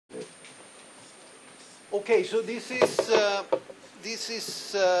Okay, so this is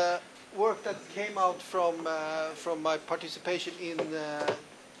work that came out from my participation in the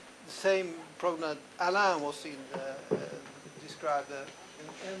same program that Alain was in, described in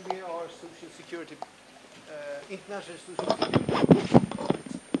MBR Social Security, International Social Security,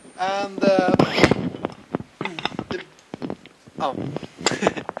 and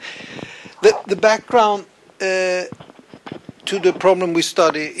the background to the problem we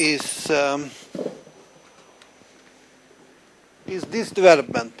study is this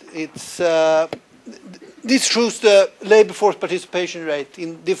development. It's this shows the labor force participation rate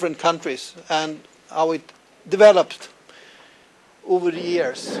in different countries and how it developed over the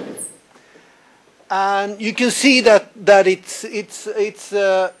years. And you can see that it's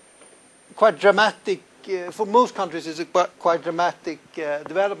quite dramatic for most countries. It's a quite dramatic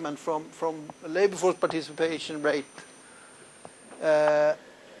development from a labor force participation rate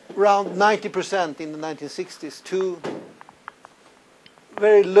around 90% in the 1960s to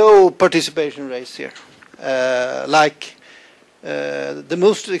very low participation rates here. The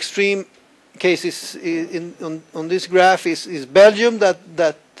most extreme cases on this graph is Belgium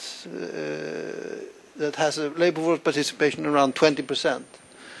that has a labor force participation around 20%.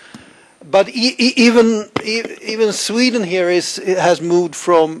 But even Sweden here has moved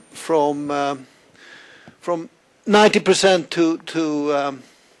from 90% to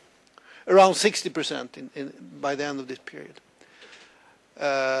around 60% by the end of this period.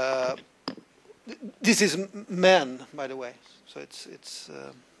 This is men, by the way, so it's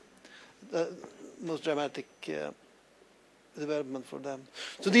the most dramatic development for them.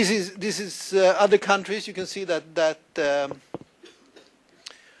 So this is other countries. You can see that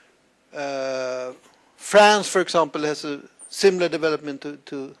France, for example, has a similar development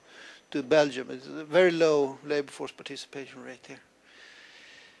to Belgium. It's a very low labor force participation rate here.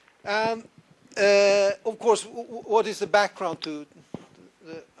 And of course, what is the background to?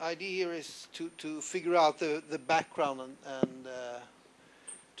 The idea here is to figure out the background and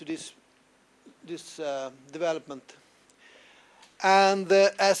to this development. And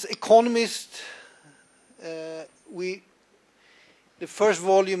as economists, the first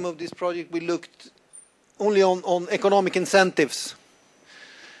volume of this project, we looked only on economic incentives.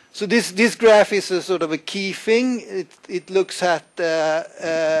 So this graph is a sort of a key thing. It looks at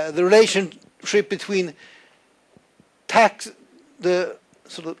the relationship between tax, the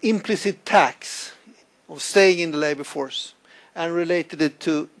sort of implicit tax of staying in the labor force, and related it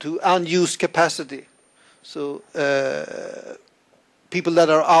to unused capacity. So people that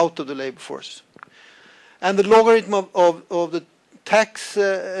are out of the labor force. And the logarithm of the tax,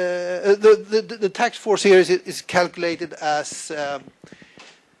 the tax force here is calculated as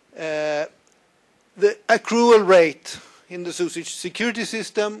the accrual rate in the social security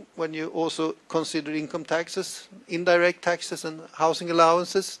system when you also consider income taxes, indirect taxes and housing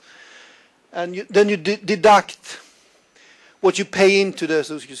allowances. And then you deduct what you pay into the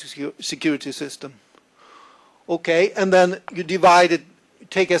social security system. Okay, and then you divide it,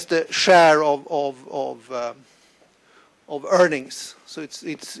 take as the share of earnings. So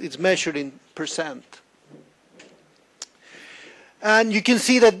it's measured in percent. And you can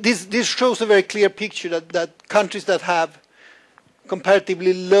see that this shows a very clear picture that countries that have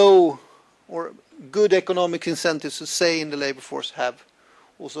comparatively low or good economic incentives to stay in the labor force have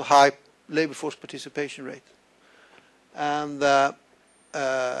also high labor force participation rate. And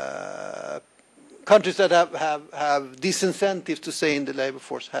countries that have disincentives to stay in the labor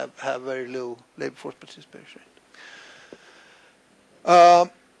force have very low labor force participation rate.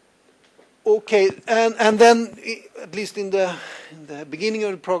 Okay, and then at least in the beginning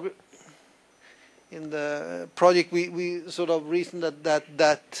of the project, we sort of reasoned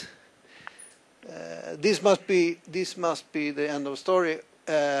that this must be the end of the story.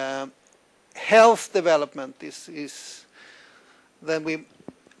 Health development is then we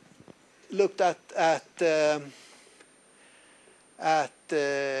looked at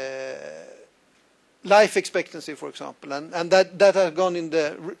life expectancy, for example, and that has gone in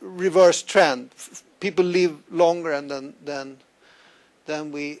the reverse trend. People live longer, and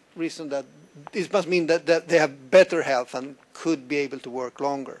then we reason that this must mean that they have better health and could be able to work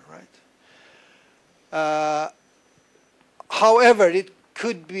longer, right? However, it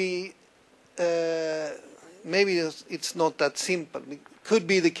could be maybe it's not that simple. It could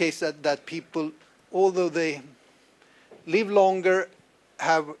be the case that people, although they live longer,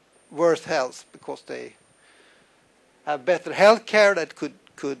 have worse health because they have better health care that could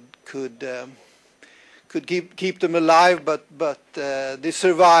keep them alive, but they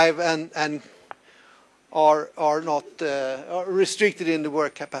survive and are not are restricted in the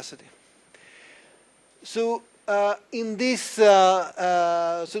work capacity. So in this,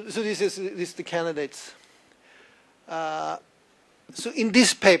 so this is the candidates. So in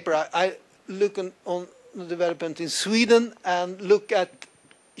this paper, I look on the development in Sweden and look at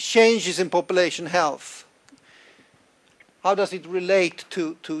changes in population health. How does it relate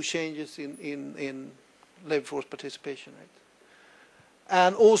to changes in labor force participation rate?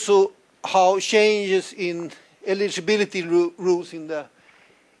 And also how changes in eligibility rules in the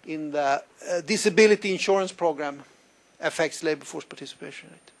disability insurance program affects labor force participation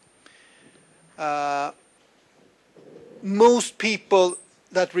rate. Most people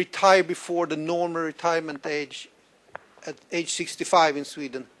that retire before the normal retirement age at age 65 in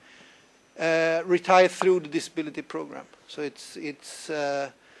Sweden retire through the disability program. So it's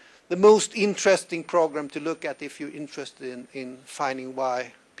the most interesting program to look at if you're interested in finding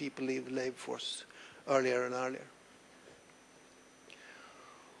why people leave the labor force earlier and earlier.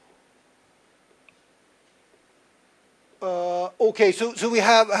 Okay, so we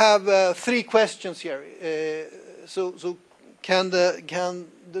have 3 questions here. So can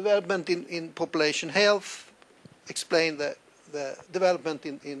development in population health explain the development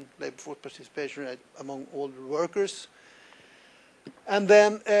in labor force participation rate among older workers? And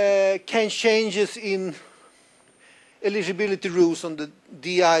then can changes in eligibility rules on the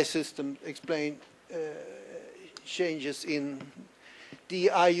DI system explain changes in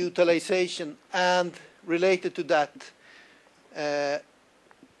DI utilization? And related to that,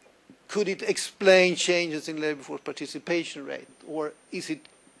 could it explain changes in labor force participation rate, or is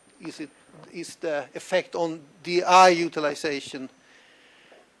the effect on DI utilization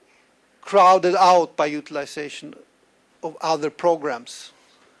crowded out by utilization of other programs,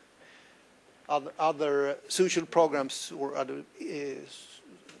 other social programs or other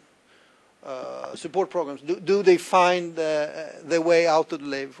support programs? Do they find the way out of the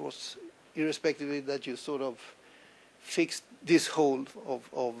labor force, irrespectively that you sort of fix this hole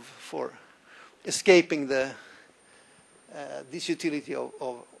for escaping the disutility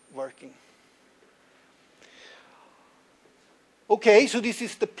of working? Okay, so this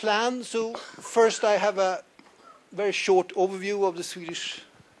is the plan. So first I have a very short overview of the Swedish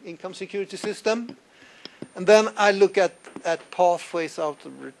income security system, and then I look at pathways out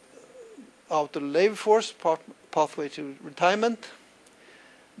of the labor force, pathway to retirement.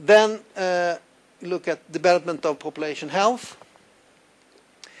 Then look at development of population health,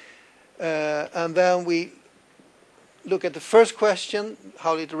 and then we look at the first question,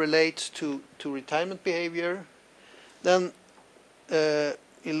 how it relates to retirement behavior. Then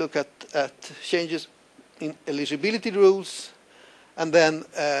you look at changes in eligibility rules, and then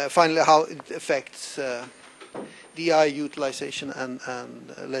finally how it affects DI utilization and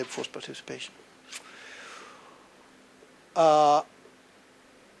labor force participation.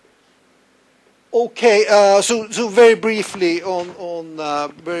 Okay, so very briefly on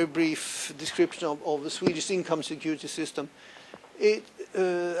very brief description of the Swedish income security system.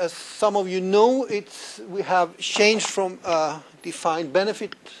 As some of you know, we have changed from a defined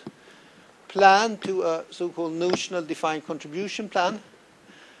benefit plan to a so-called notional defined contribution plan,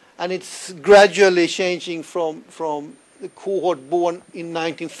 and it's gradually changing from the cohort born in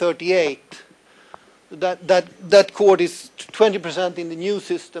 1938. That cohort is 20% in the new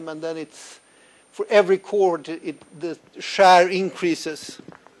system, and then it's for every cohort the share increases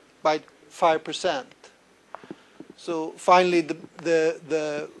by 5%. So finally,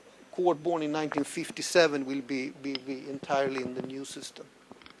 the cohort born in 1957 will be entirely in the new system.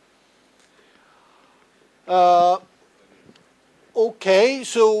 Okay,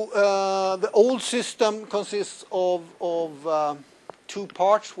 so the old system consists of 2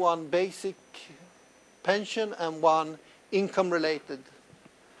 parts: one basic pension and one income-related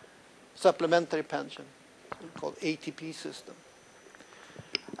supplementary pension, called ATP system.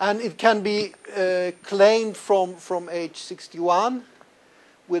 And it can be claimed from age 61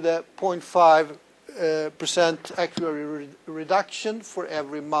 with a 0.5% actuary reduction for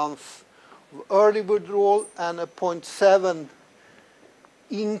every month of early withdrawal, and a 0.7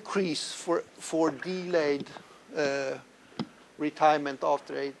 increase for delayed retirement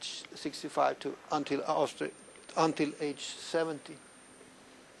after age 65 until age 70.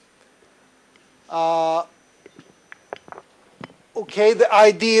 Okay, the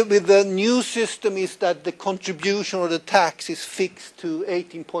idea with the new system is that the contribution or the tax is fixed to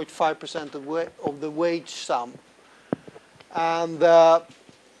 18.5% of the wage sum, and up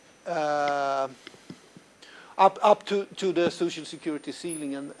to the Social Security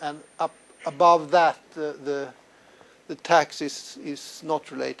ceiling, and up above that the tax is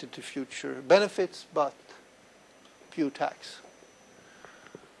not related to future benefits but pure tax.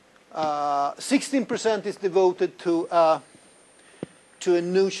 16% is devoted to a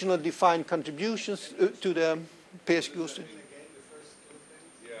national defined contributions to the PSQ.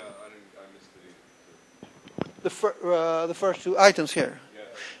 The first two items here.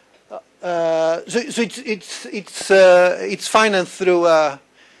 So it's financed through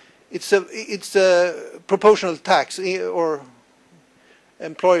it's a proportional tax or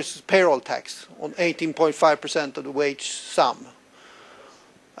employers' payroll tax on 18.5% of the wage sum,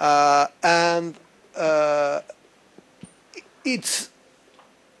 and it's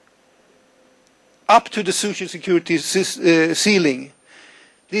up to the Social Security ceiling.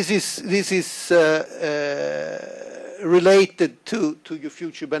 This is related to your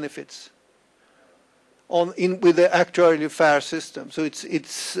future benefits with the actuarially fair system. So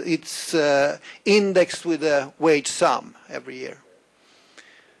it's indexed with a wage sum every year.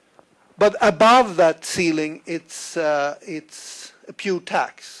 But above that ceiling, it's a pure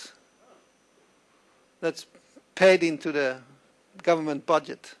tax that's paid into the government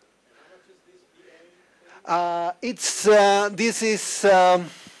budget. This is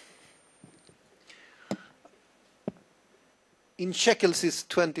in shekels is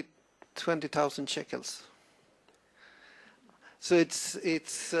 20,000 shekels. So it's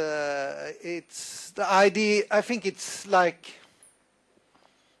the idea. I think it's like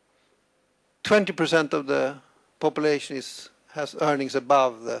 20% of the population has earnings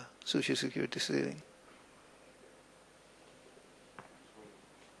above the Social Security ceiling.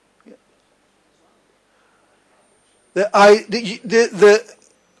 The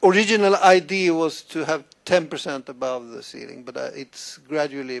original idea was to have 10% above the ceiling, but it's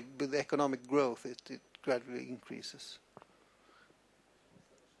gradually, with economic growth, it gradually increases.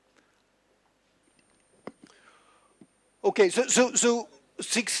 Okay, so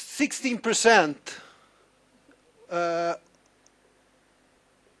 16%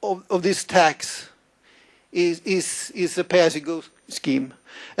 of this tax is a pay-as-you-go scheme,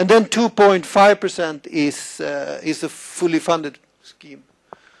 and then 2.5% is a fully funded scheme.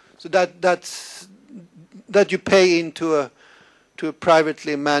 So that you pay into a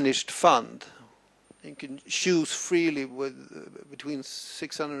privately managed fund. You can choose freely between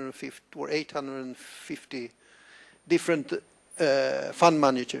 650 or 850 different fund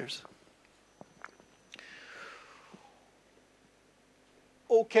managers.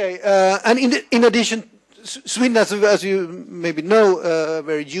 Okay, and in addition, Sweden, as you maybe know, a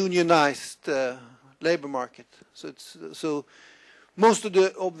very unionized labor market. So most of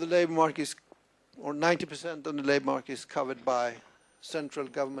the labor market is, or 90% of the labor market is covered by central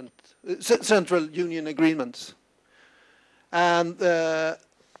union agreements, and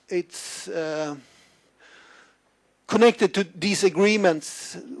it's connected to these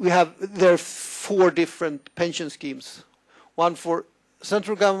agreements. There are 4 different pension schemes: one for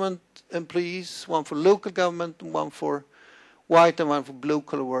central government employees, one for local government, one for white and one for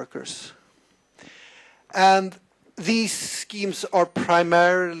blue-collar workers. And these schemes are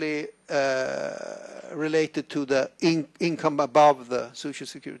primarily related to the income above the Social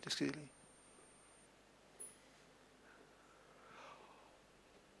Security ceiling.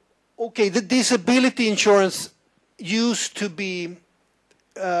 Okay, the disability insurance used to be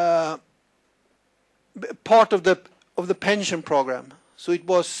part of the pension program. So it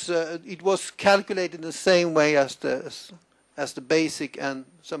was calculated the same way as the basic and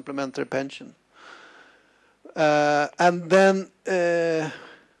supplementary pension. And then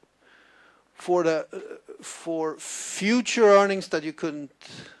for future earnings that you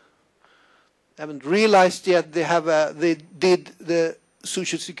haven't realized yet, the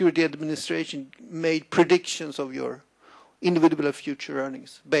Social Security Administration made predictions of your individual future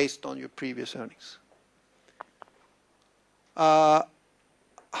earnings based on your previous earnings.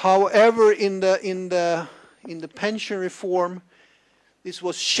 However, in the pension reform, this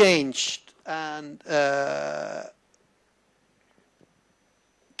was changed and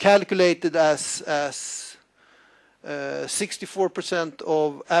calculated as 64%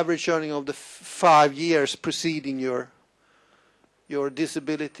 of average earning of the 5 years preceding your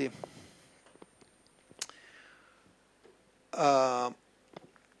disability.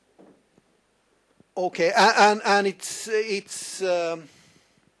 Okay, and it's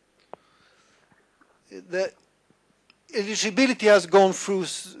the eligibility has gone through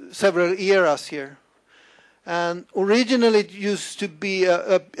several eras here, and originally it used to be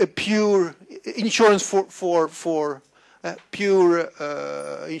a pure insurance for pure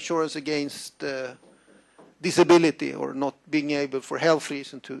insurance against disability or not being able for health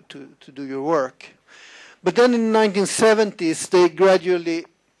reasons to do your work. But then in the 1970s they gradually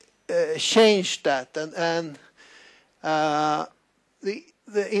changed that, and the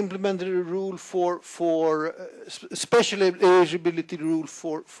they implemented a rule for special eligibility rule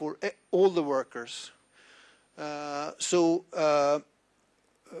for all the workers. For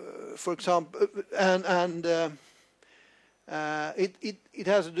example, it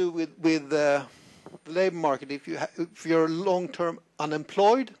has to do with the labor market. If you're long-term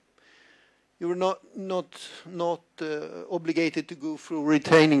unemployed, you are not obligated to go through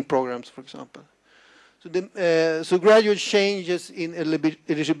retaining programs, for example. So gradual changes in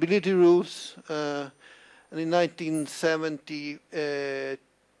eligibility rules, and in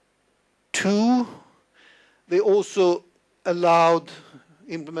 1972 they also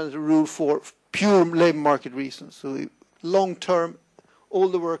implemented a rule for pure labor market reasons. So long-term, all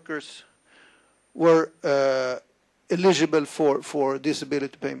the workers were eligible for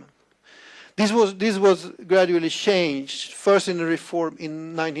disability payment. This was gradually changed, first in a reform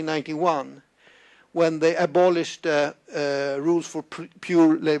in 1991, when they abolished rules for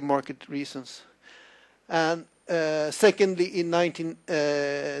pure labor market reasons. And secondly, in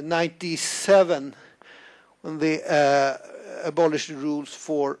 1997, when they abolished the rules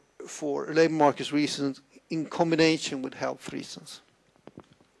for labor market reasons in combination with health reasons.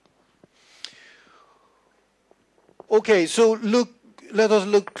 Okay, so let us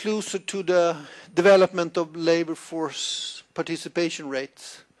look closer to the development of labor force participation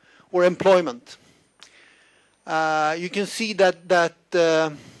rates or employment. You can see that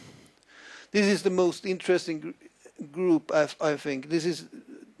this is the most interesting group, I think. This is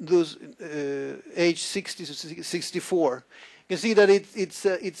those age 60 to 64. You can see that it's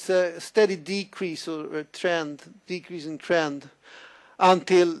a steady decrease or a decreasing trend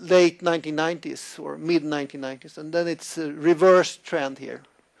until late 1990s or mid 1990s, and then it's a reverse trend here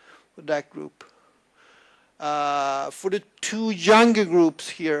for that group. For the two younger groups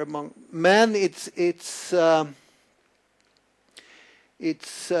here among men, it's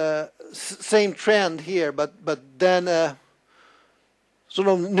same trend here, but then sort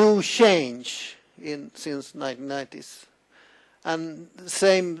of new change since 1990s, and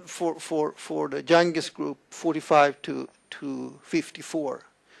same for the youngest group, 45 to 54,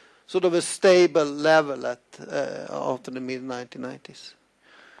 sort of a stable level after the mid 1990s.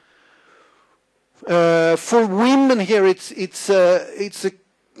 For women here, it's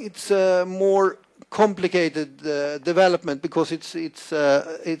a more complicated development, because it's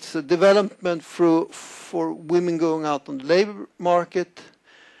a development for women going out on the labor market,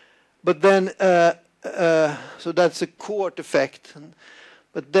 but then so that's a cohort effect,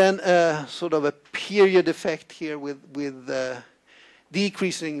 but then sort of a period effect here with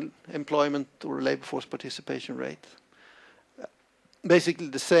decreasing employment or labor force participation rate, basically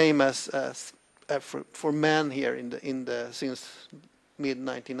the same as for men here since mid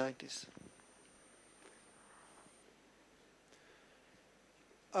 1990s.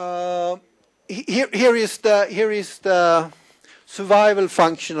 Here is the survival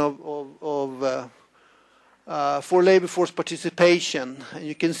function for labor force participation, and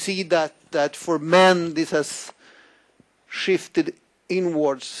you can see that for men this has shifted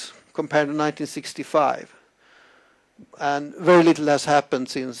inwards compared to 1965, and very little has happened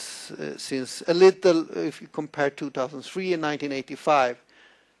since a little. If you compare 2003 and 1985,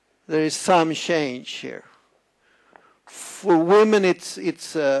 there is some change here. For women, it's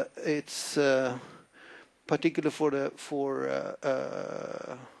particularly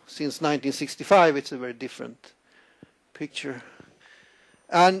since 1965, it's a very different picture.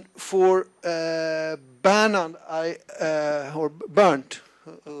 And for Bernd,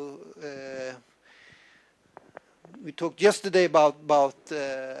 we talked yesterday about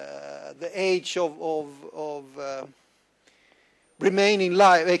the age of remaining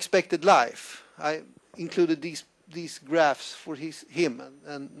life, expected life. I included these graphs for him,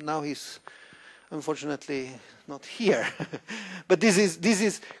 and now he's unfortunately not here. But this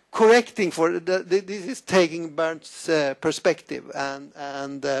is correcting for this is taking Bernd's perspective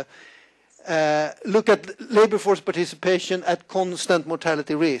and look at labor force participation at constant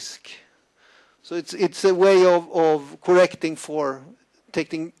mortality risk. So it's a way of correcting for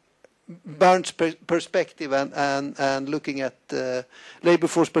taking Bernd's perspective and looking at labor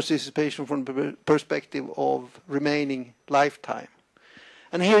force participation from the perspective of remaining lifetime.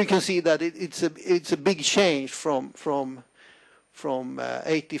 And here you can see that it's a big change from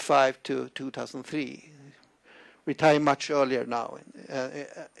 85 to 2003. Retire much earlier now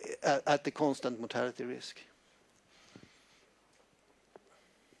at the constant mortality risk.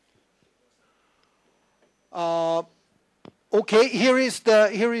 Okay, here is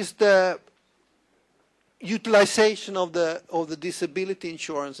the utilization of the disability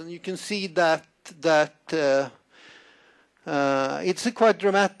insurance, and you can see that It's a quite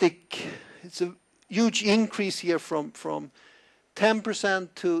dramatic, it's a huge increase here from 10%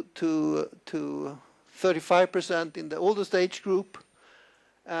 to 35% in the oldest age group,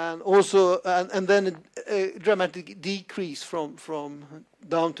 and also and then a dramatic decrease from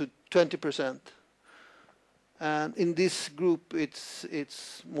down to 20%. And in this group,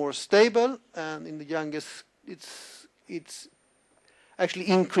 it's more stable, and in the youngest, it's actually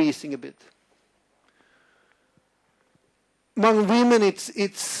increasing a bit. Among women,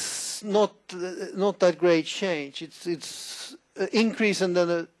 it's not that great change. It's an increase and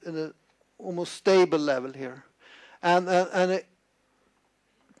then an almost stable level here, and a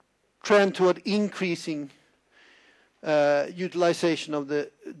trend toward increasing utilization of the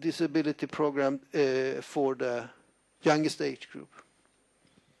disability program for the youngest age group.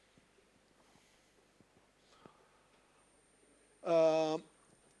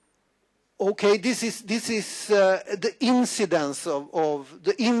 Okay, this is the incidence of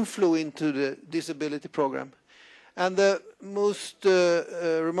the inflow into the disability program, and the most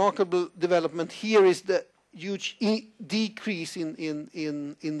remarkable development here is the huge decrease in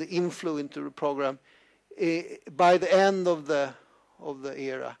the inflow into the program by the end of the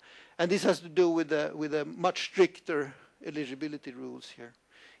era, and this has to do with the much stricter eligibility rules here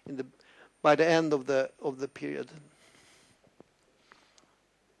by the end of the period.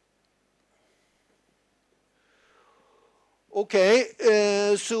 Okay,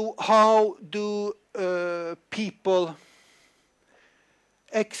 so how do people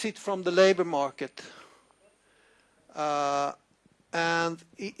exit from the labor market? And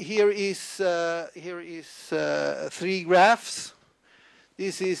here is 3 graphs.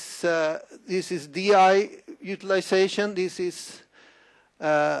 This is DI utilization. This is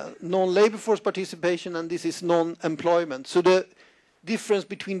non-labor force participation, and this is non-employment. So the difference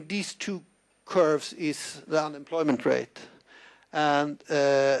between these 2 curves is the unemployment rate. And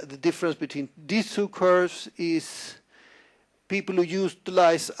the difference between these 2 curves is people who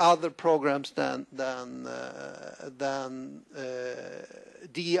utilize other programs than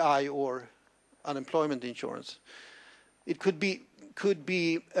DI or unemployment insurance. It could be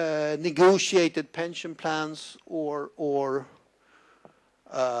negotiated pension plans or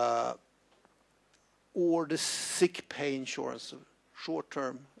the sick pay insurance,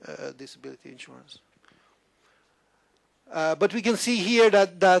 short-term disability insurance. But we can see here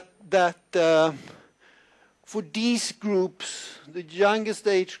that for these groups, the youngest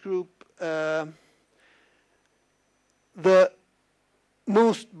age group, the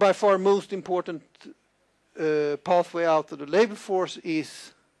by far most important pathway out of the labor force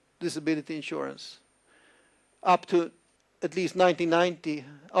is disability insurance, up to at least 1990.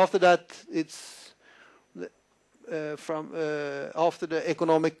 After that, it's after the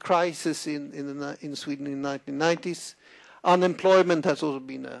economic crisis in Sweden in the 1990s. Unemployment has also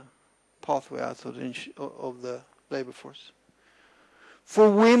been a pathway out of the labor force. For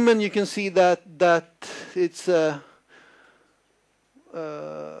women, you can see that it's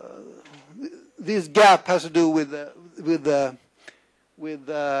this gap has to do with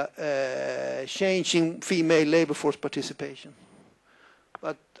changing female labor force participation.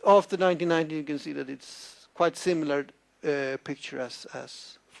 But after 1990, you can see that it's quite similar picture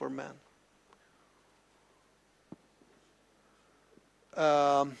as for men.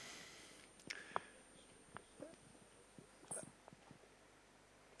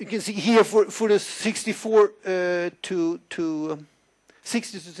 You can see here for the 64 to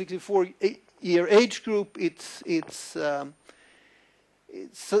 60 to 64 year age group, it's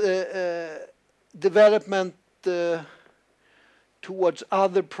development towards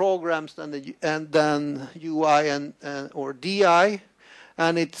other programs than UI or DI,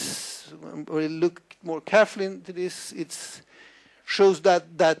 and it's when we look more carefully into this, it shows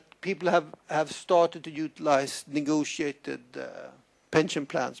that people have started to utilize negotiated pension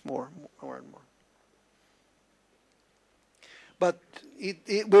plans more and more. But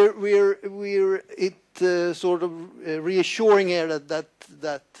we're sort of reassuring here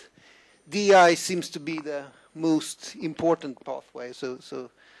that DI seems to be the most important pathway. So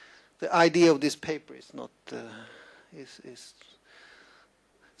the idea of this paper is not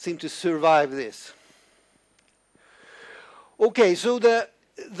seem to survive this. Okay, so the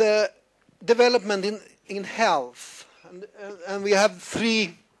development in health, and we have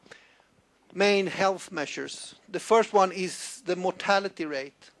 3 main health measures. The first one is the mortality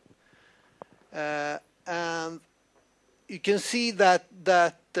rate, and you can see that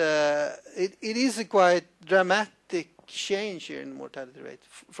it is a quite dramatic change here in mortality rate.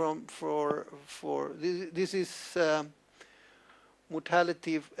 This is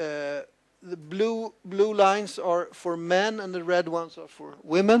mortality the blue lines are for men and the red ones are for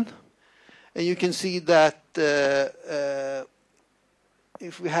women. And you can see that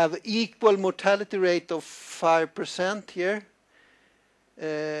if we have equal mortality rate of 5% here,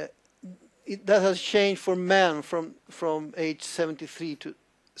 that has changed for men from age 73 to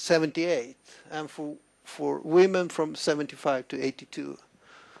 78, and for women from 75 to 82.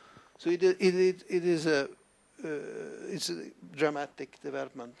 So it's a dramatic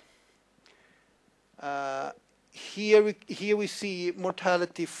development. Here we see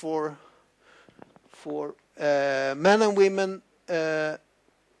mortality for men and women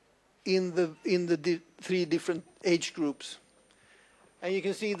in the three different age groups, and you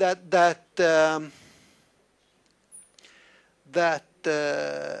can see that there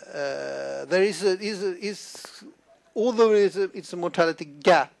is although it's a mortality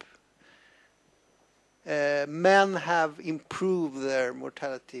gap, men have improved their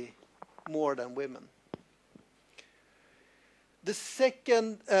mortality more than women. The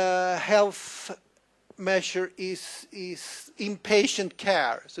second health measure is inpatient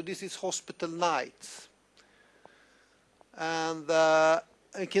care. So this is hospital nights. And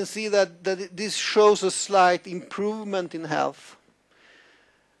you can see that this shows a slight improvement in health.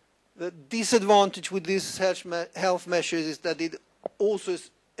 The disadvantage with this health measures is that it also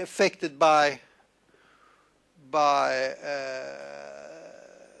is affected by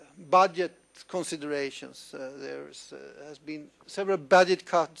budget considerations. There has been several budget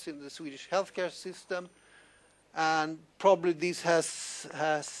cuts in the Swedish healthcare system, and probably this has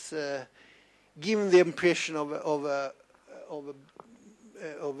given the impression of a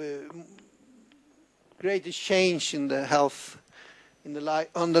greater change in the health, in the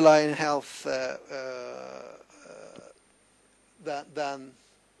underlying health than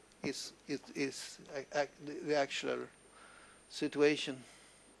is the actual situation.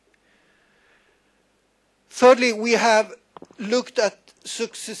 Thirdly, we have looked at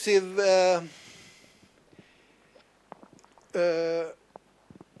successive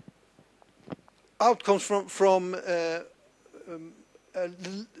outcomes from a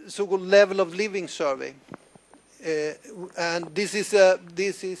so-called level of living survey, and this is a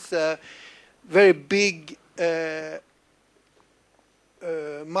very big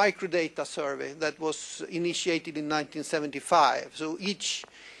microdata survey that was initiated in 1975. So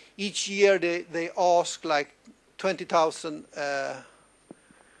each year they ask like 20,000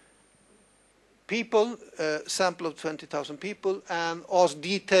 people, sample of 20,000 people, and ask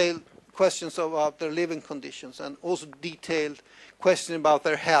detailed questions about their living conditions, and also detailed questions about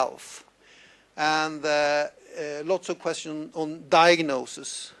their health, and lots of questions on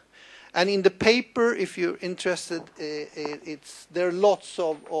diagnosis. And in the paper, if you're interested, there are lots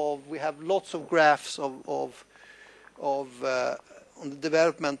we have lots of graphs on the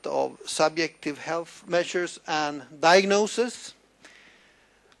development of subjective health measures and diagnosis.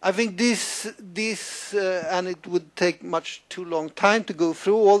 I think this and it would take much too long time to go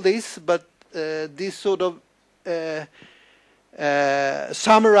through all this, but this sort of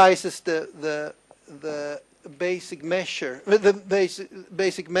summarizes the basic measure, the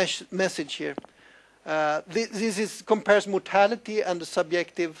basic message here. This compares mortality and the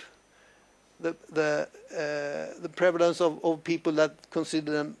subjective, the prevalence of people that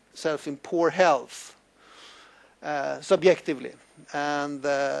consider themselves in poor health, subjectively. And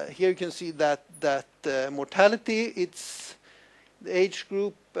here you can see that mortality, it's the age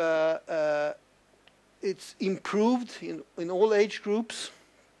group, it's improved in all age groups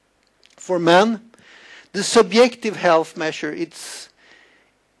for men. The subjective health measure, it's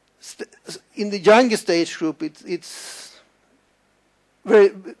in the youngest age group, it's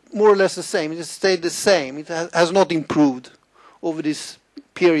very more or less the same. It has stayed the same. It has not improved over this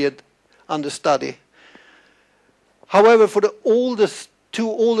period under study. However, for the two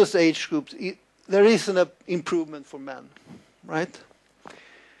oldest age groups, there is an improvement for men, right?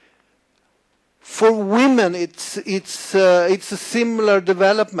 For women, it's a similar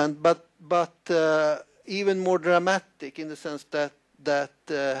development, but even more dramatic in the sense that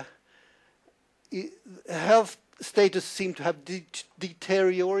health status seemed to have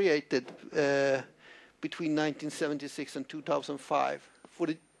deteriorated between 1976 and 2005 for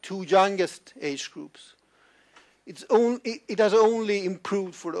the two youngest age groups. It has only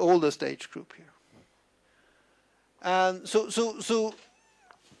improved for the oldest age group here. And so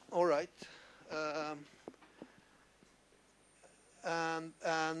all right.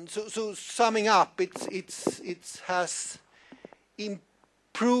 And so summing up, it has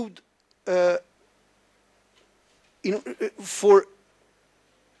improved for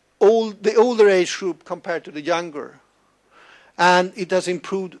the older age group compared to the younger, and it has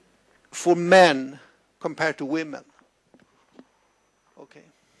improved for men compared to women. Okay.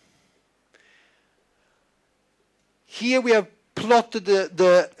 Here we have plotted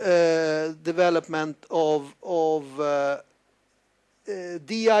the development of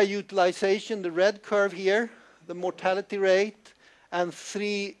DI utilization, the red curve here, the mortality rate, and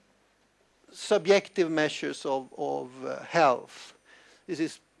 3 subjective measures of health. This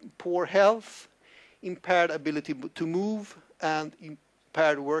is poor health, impaired ability to move, and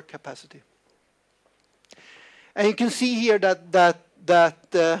impaired work capacity. And you can see here that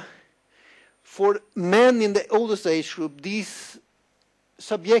for men in the oldest age group, these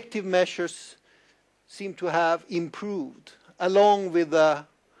subjective measures seem to have improved, along with the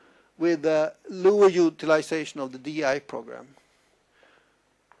lower utilization of the DI program.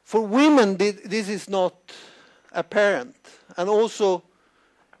 For women, this is not apparent, and also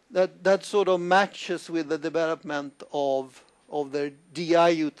that sort of matches with the development of their DI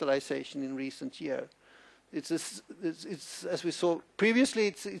utilization in recent years. It's as we saw previously,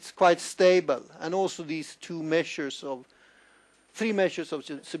 it's quite stable, and also these 3 measures of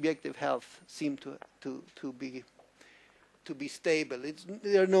subjective health seem to be stable.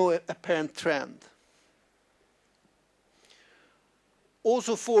 There are no apparent trend.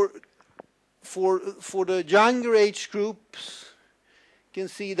 Also for the younger age groups, you can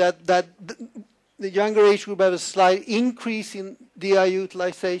see that the younger age group have a slight increase in DI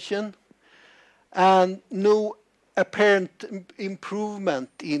utilization, and no apparent improvement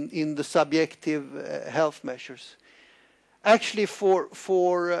in the subjective health measures. Actually, for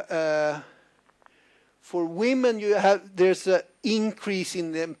women, there's an increase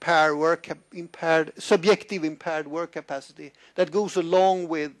in the subjective impaired work capacity that goes along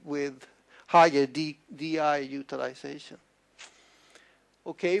with higher DI utilization.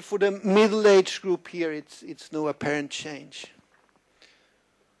 Okay, for the middle age group here, it's no apparent change.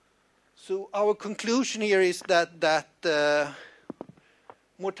 So our conclusion here is that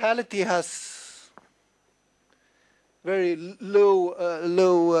mortality has very low.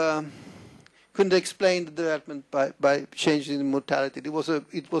 Couldn't explain the development by changing the mortality.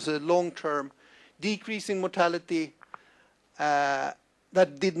 It was a long-term decrease in mortality that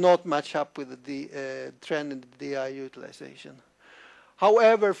did not match up with the trend in the DI utilization.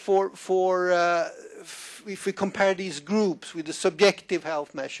 However, if we compare these groups with the subjective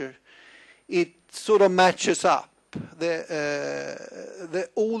health measure, it sort of matches up. The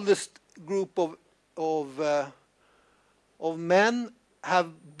oldest group of men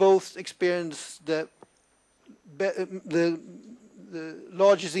have both experienced the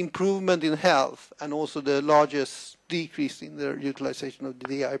largest improvement in health, and also the largest decrease in their utilization of the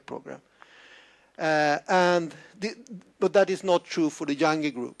DI program. But that is not true for the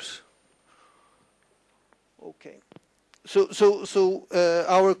younger groups. Okay. So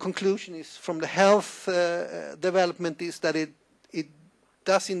our conclusion is from the health development is that it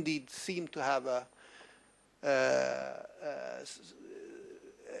does indeed seem to have a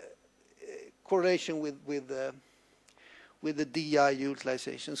correlation with the DI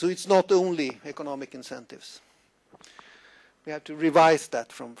utilization. So it's not only economic incentives. We have to revise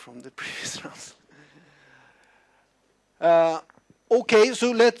that from the previous rounds. Okay,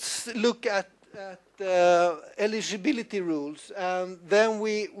 so let's look at eligibility rules, and then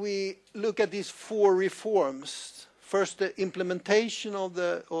we look at these 4 reforms. First, the implementation of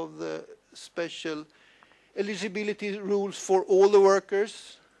the special eligibility rules for all the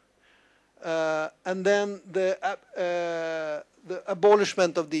workers, and then the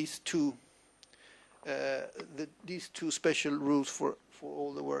abolishment of these two special rules for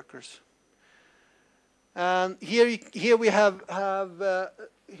all the workers. And here we have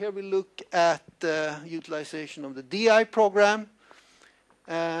here we look at the utilization of the DI program,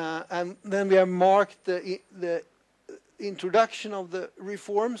 and then we have marked the introduction of the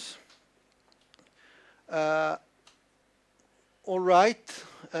reforms. All right,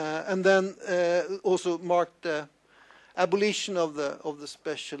 and then also marked the abolition of the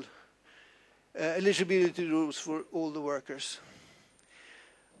special eligibility rules for all the workers.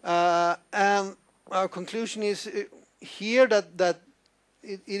 And our conclusion is here that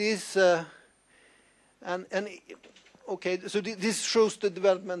it is okay. So this shows the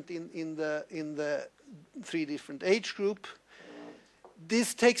development in the 3 different age group.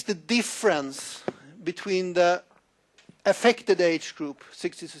 This takes the difference between the affected age group,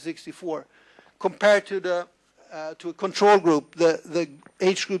 60 to 64, compared to to a control group, the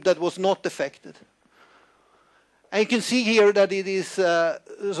age group that was not affected. And you can see here that it is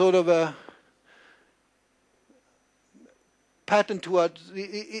sort of a pattern towards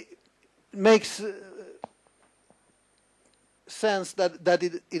it makes sense that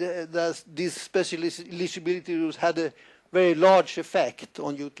these special eligibility rules had a very large effect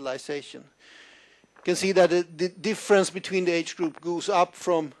on utilization. You can see that the difference between the age group goes up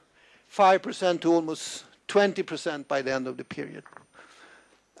from 5% to almost 20% by the end of the period.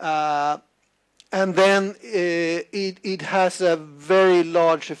 And then it has a very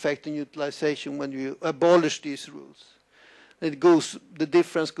large effect on utilization when you abolish these rules. The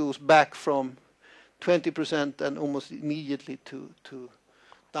difference goes back from 20% and almost immediately to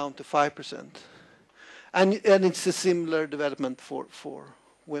down to 5%. And it's a similar development for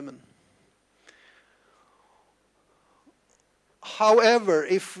women. However,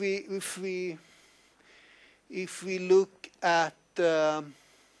 if we look at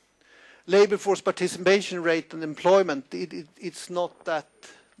labor force participation rate and employment, it's not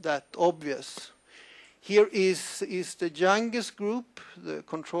that obvious. Here is the youngest group, the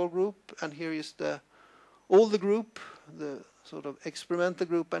control group, and here is the older group, the sort of experimental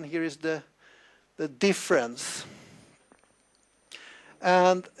group, and here is the difference.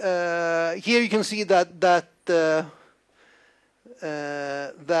 And here you can see that the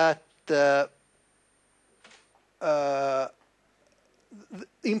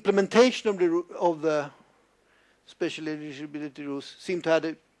implementation of the special eligibility rules seem to have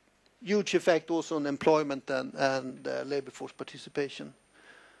a huge effect also on employment and labor force participation.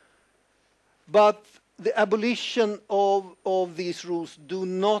 But the abolition of these rules do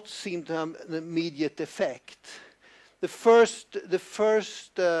not seem to have an immediate effect. The first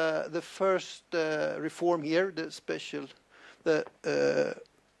reform here, the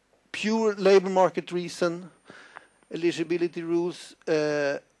pure labor market reason eligibility rules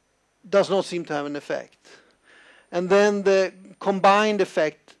does not seem to have an effect. And then the combined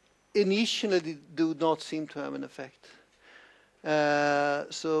effect initially do not seem to have an effect.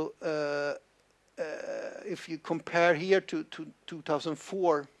 If you compare here to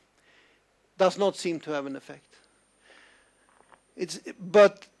 2004, does not seem to have an effect.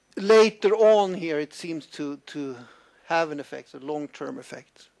 But later on here it seems to have an effect, a long-term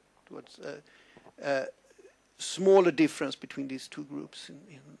effect towards a smaller difference between these two groups.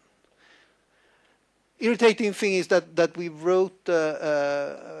 Irritating thing is that we wrote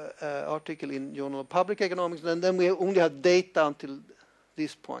an article in Journal of Public Economics, and then we only had data until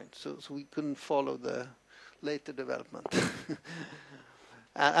this point, so we couldn't follow the later development.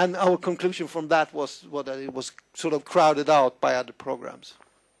 And our conclusion from that was that it was sort of crowded out by other programs.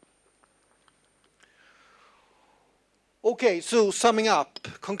 Okay, so summing up,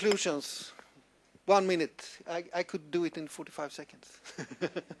 conclusions. 1 minute. I could do it in 45 seconds.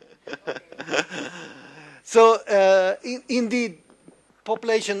 So, indeed,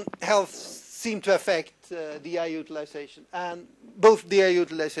 population health seemed to affect DI utilization, and both DI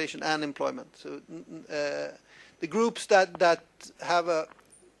utilization and employment. So, the groups that have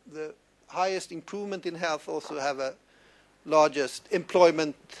the highest improvement in health also have a largest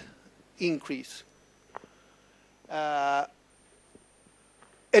employment increase.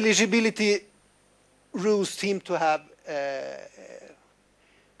 Eligibility rules seem to have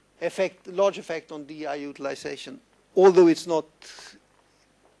large effect on DI utilization, although it's not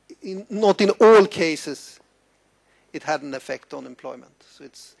in all cases it had an effect on employment. So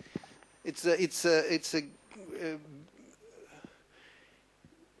it's a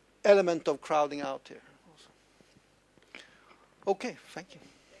element of crowding out here also. Okay, thank you.